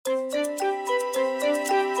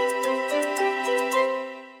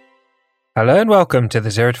Hello and welcome to the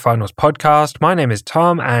Zero to Finals podcast. My name is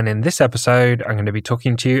Tom, and in this episode, I'm going to be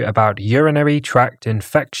talking to you about urinary tract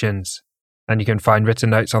infections. And you can find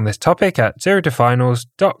written notes on this topic at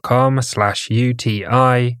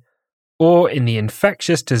zerotofinals.com/UTI or in the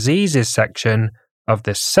infectious diseases section of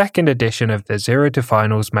the second edition of the Zero to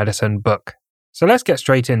Finals medicine book. So let's get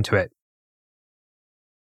straight into it.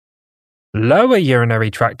 Lower urinary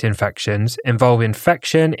tract infections involve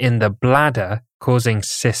infection in the bladder causing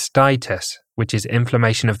cystitis, which is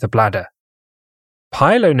inflammation of the bladder.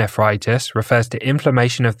 Pyelonephritis refers to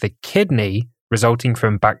inflammation of the kidney resulting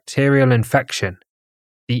from bacterial infection.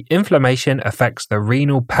 The inflammation affects the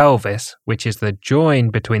renal pelvis, which is the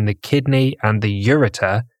join between the kidney and the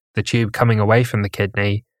ureter, the tube coming away from the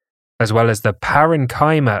kidney, as well as the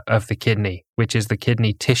parenchyma of the kidney, which is the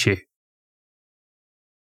kidney tissue.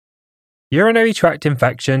 Urinary tract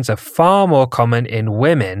infections are far more common in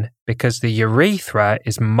women because the urethra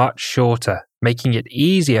is much shorter, making it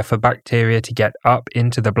easier for bacteria to get up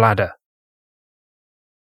into the bladder.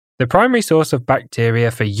 The primary source of bacteria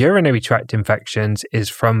for urinary tract infections is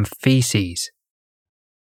from feces.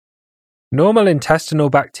 Normal intestinal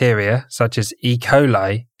bacteria, such as E.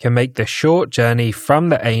 coli, can make the short journey from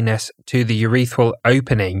the anus to the urethral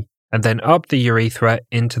opening and then up the urethra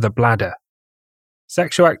into the bladder.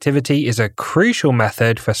 Sexual activity is a crucial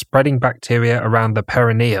method for spreading bacteria around the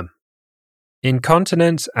perineum.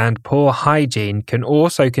 Incontinence and poor hygiene can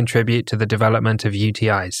also contribute to the development of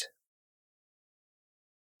UTIs.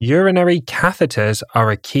 Urinary catheters are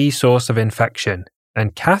a key source of infection,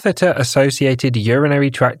 and catheter-associated urinary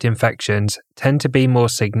tract infections tend to be more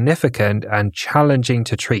significant and challenging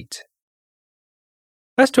to treat.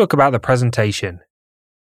 Let's talk about the presentation.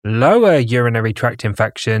 Lower urinary tract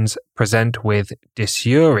infections present with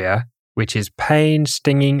dysuria, which is pain,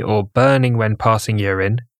 stinging, or burning when passing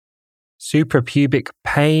urine, suprapubic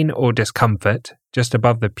pain or discomfort just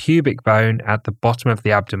above the pubic bone at the bottom of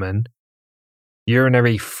the abdomen,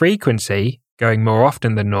 urinary frequency, going more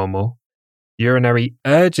often than normal, urinary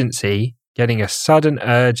urgency, getting a sudden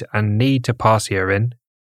urge and need to pass urine,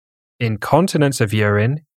 incontinence of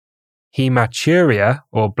urine, hematuria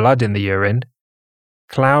or blood in the urine,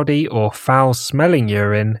 cloudy or foul-smelling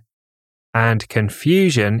urine, and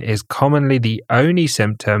confusion is commonly the only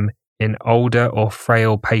symptom in older or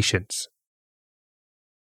frail patients.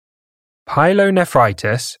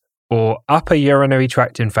 Pyelonephritis, or upper urinary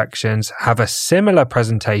tract infections, have a similar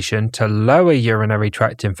presentation to lower urinary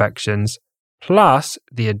tract infections, plus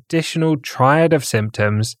the additional triad of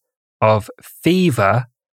symptoms of fever,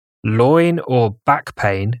 loin or back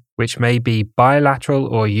pain, which may be bilateral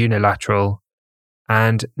or unilateral,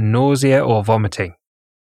 and nausea or vomiting.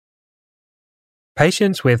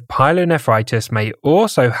 Patients with pyelonephritis may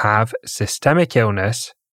also have systemic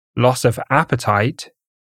illness, loss of appetite,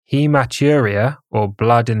 hematuria or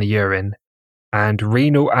blood in the urine, and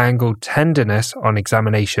renal angle tenderness on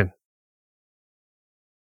examination.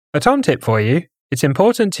 A Tom tip for you: it's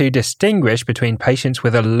important to distinguish between patients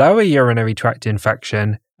with a lower urinary tract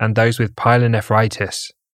infection and those with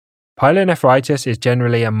pyelonephritis. Pyelonephritis is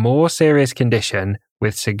generally a more serious condition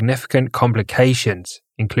with significant complications,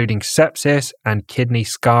 including sepsis and kidney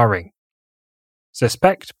scarring.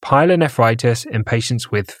 Suspect pyelonephritis in patients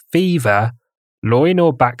with fever, loin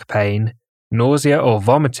or back pain, nausea or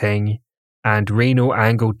vomiting, and renal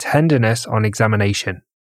angle tenderness on examination.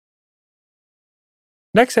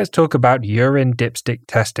 Next, let's talk about urine dipstick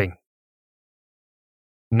testing.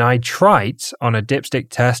 Nitrites on a dipstick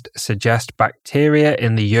test suggest bacteria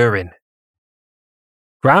in the urine.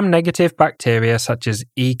 Gram-negative bacteria such as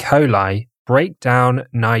E. coli break down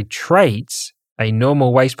nitrates, a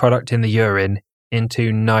normal waste product in the urine,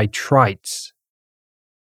 into nitrites.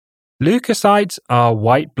 Leukocytes are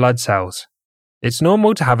white blood cells. It's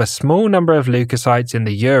normal to have a small number of leukocytes in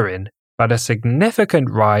the urine, but a significant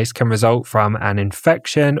rise can result from an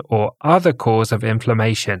infection or other cause of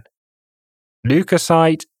inflammation.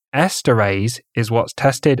 Leukocyte esterase is what's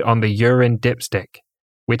tested on the urine dipstick,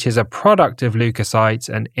 which is a product of leukocytes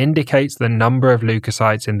and indicates the number of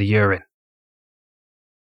leukocytes in the urine.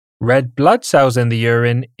 Red blood cells in the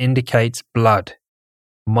urine indicates blood.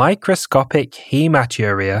 Microscopic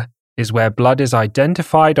hematuria is where blood is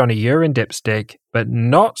identified on a urine dipstick but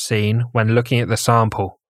not seen when looking at the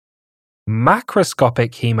sample.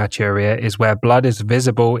 Macroscopic hematuria is where blood is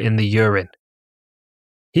visible in the urine.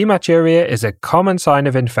 Hematuria is a common sign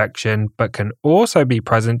of infection but can also be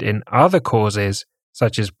present in other causes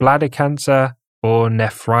such as bladder cancer or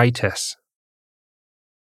nephritis.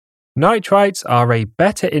 Nitrites are a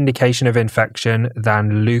better indication of infection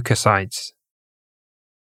than leukocytes.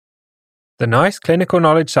 The NICE Clinical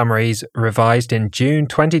Knowledge Summaries revised in June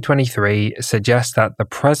 2023 suggest that the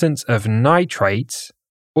presence of nitrates,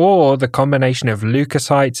 or the combination of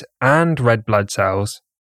leukocytes and red blood cells,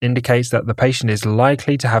 indicates that the patient is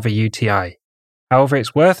likely to have a UTI. However,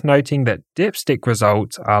 it's worth noting that dipstick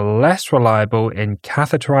results are less reliable in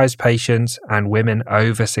catheterized patients and women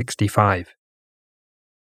over 65.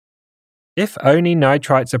 If only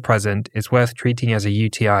nitrites are present, it's worth treating as a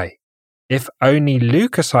UTI. If only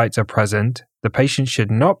leukocytes are present, the patient should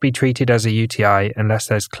not be treated as a UTI unless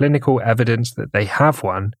there's clinical evidence that they have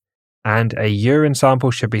one, and a urine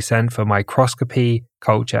sample should be sent for microscopy,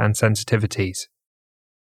 culture, and sensitivities.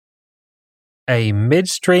 A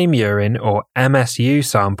midstream urine or MSU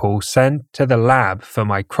sample sent to the lab for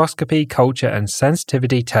microscopy, culture, and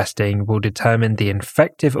sensitivity testing will determine the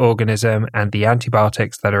infective organism and the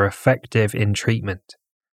antibiotics that are effective in treatment.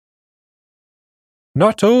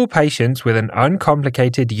 Not all patients with an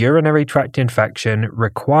uncomplicated urinary tract infection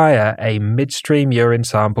require a midstream urine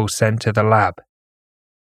sample sent to the lab.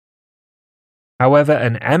 However,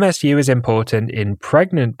 an MSU is important in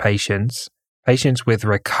pregnant patients, patients with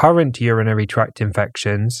recurrent urinary tract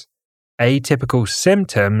infections, atypical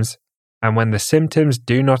symptoms, and when the symptoms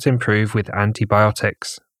do not improve with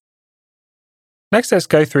antibiotics. Next, let's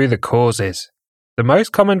go through the causes. The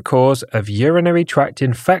most common cause of urinary tract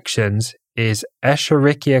infections is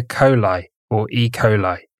Escherichia coli, or E.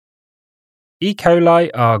 coli. E. coli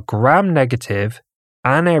are gram-negative,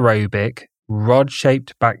 anaerobic,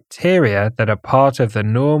 rod-shaped bacteria that are part of the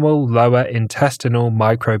normal lower intestinal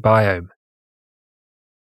microbiome.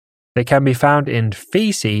 They can be found in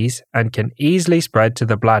feces and can easily spread to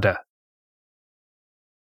the bladder.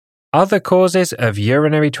 Other causes of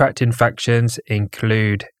urinary tract infections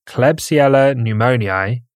include Klebsiella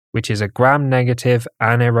pneumoniae, which is a gram-negative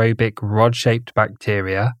anaerobic rod-shaped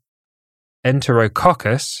bacteria,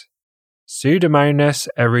 Enterococcus, Pseudomonas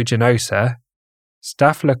aeruginosa,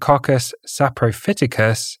 Staphylococcus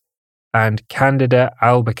saprophyticus, and Candida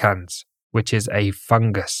albicans, which is a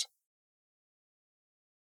fungus.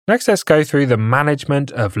 Next, let's go through the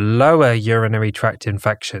management of lower urinary tract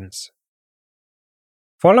infections.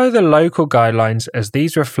 Follow the local guidelines as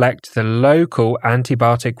these reflect the local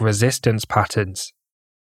antibiotic resistance patterns.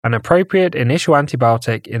 An appropriate initial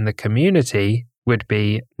antibiotic in the community would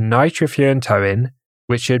be nitrofurantoin,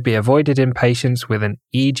 which should be avoided in patients with an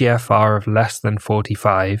eGFR of less than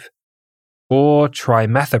 45, or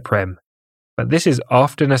trimethoprim, but this is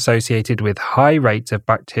often associated with high rates of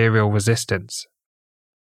bacterial resistance.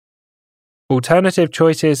 Alternative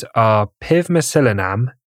choices are pivmecillinam,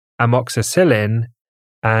 amoxicillin,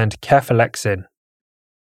 and cefalexin.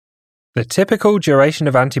 The typical duration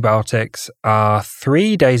of antibiotics are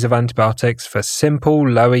 3 days of antibiotics for simple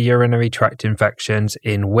lower urinary tract infections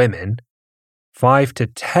in women, 5 to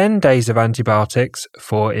 10 days of antibiotics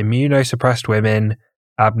for immunosuppressed women,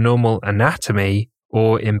 abnormal anatomy,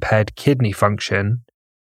 or impaired kidney function,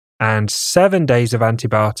 and 7 days of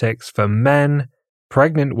antibiotics for men,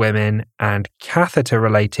 pregnant women, and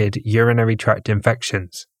catheter-related urinary tract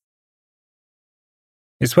infections.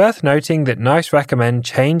 It's worth noting that NICE recommend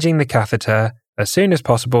changing the catheter as soon as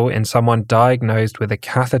possible in someone diagnosed with a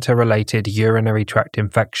catheter-related urinary tract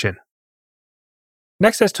infection.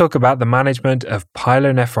 Next, let's talk about the management of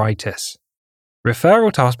pyelonephritis.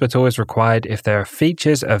 Referral to hospital is required if there are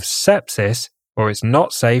features of sepsis or it's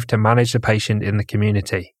not safe to manage the patient in the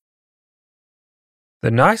community. The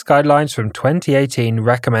NICE guidelines from 2018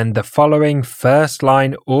 recommend the following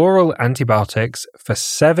first-line oral antibiotics for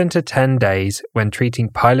 7 to 10 days when treating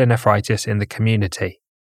pyelonephritis in the community.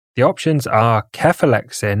 The options are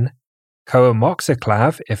cefalexin,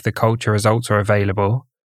 coamoxiclav if the culture results are available,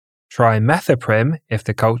 trimethoprim if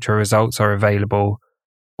the culture results are available,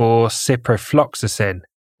 or ciprofloxacin,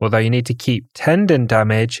 although you need to keep tendon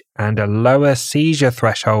damage and a lower seizure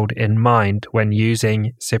threshold in mind when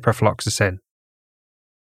using ciprofloxacin.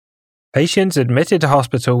 Patients admitted to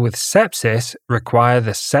hospital with sepsis require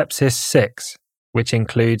the Sepsis 6, which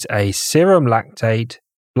includes a serum lactate,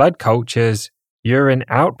 blood cultures, urine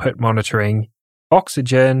output monitoring,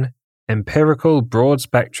 oxygen, empirical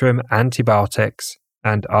broad-spectrum antibiotics,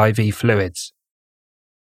 and IV fluids.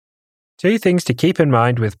 2 things to keep in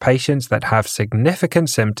mind with patients that have significant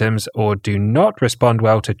symptoms or do not respond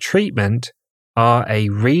well to treatment are a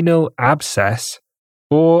renal abscess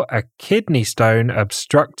or a kidney stone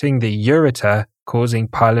obstructing the ureter causing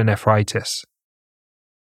pyelonephritis.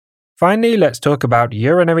 Finally, let's talk about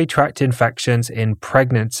urinary tract infections in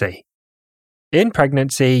pregnancy. In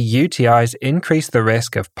pregnancy, UTIs increase the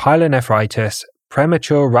risk of pyelonephritis,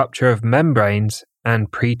 premature rupture of membranes,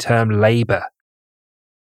 and preterm labor.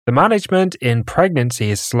 The management in pregnancy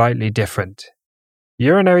is slightly different.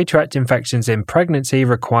 Urinary tract infections in pregnancy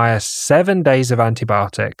require 7 days of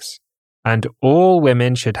antibiotics, and all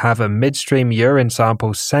women should have a midstream urine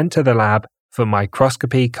sample sent to the lab for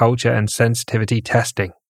microscopy, culture, and sensitivity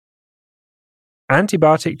testing.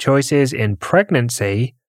 Antibiotic choices in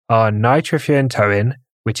pregnancy are nitrofurantoin,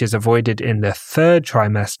 which is avoided in the 3rd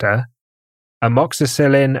trimester,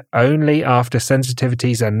 amoxicillin only after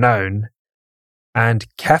sensitivities are known, and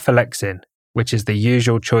cefalexin, which is the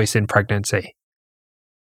usual choice in pregnancy.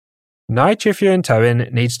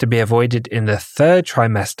 Nitrofurantoin needs to be avoided in the 3rd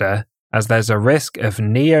trimester as there's a risk of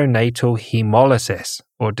neonatal hemolysis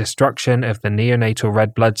or destruction of the neonatal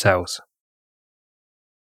red blood cells.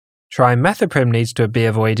 Trimethoprim needs to be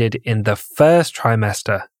avoided in the 1st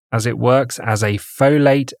trimester as it works as a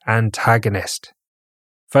folate antagonist.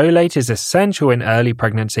 Folate is essential in early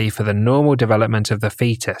pregnancy for the normal development of the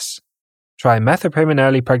fetus. Trimethoprim in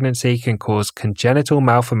early pregnancy can cause congenital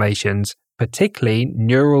malformations, particularly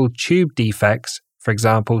neural tube defects, for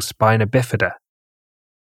example, spina bifida.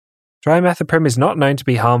 Trimethoprim is not known to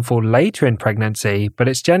be harmful later in pregnancy, but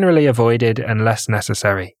it's generally avoided unless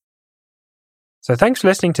necessary. So thanks for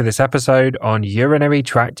listening to this episode on urinary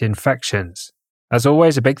tract infections. As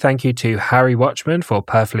always, a big thank you to Harry Watchman for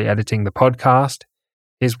perfectly editing the podcast.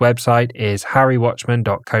 His website is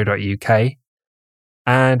harrywatchman.co.uk.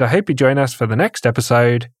 And I hope you join us for the next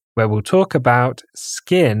episode where we'll talk about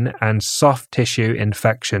skin and soft tissue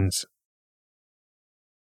infections.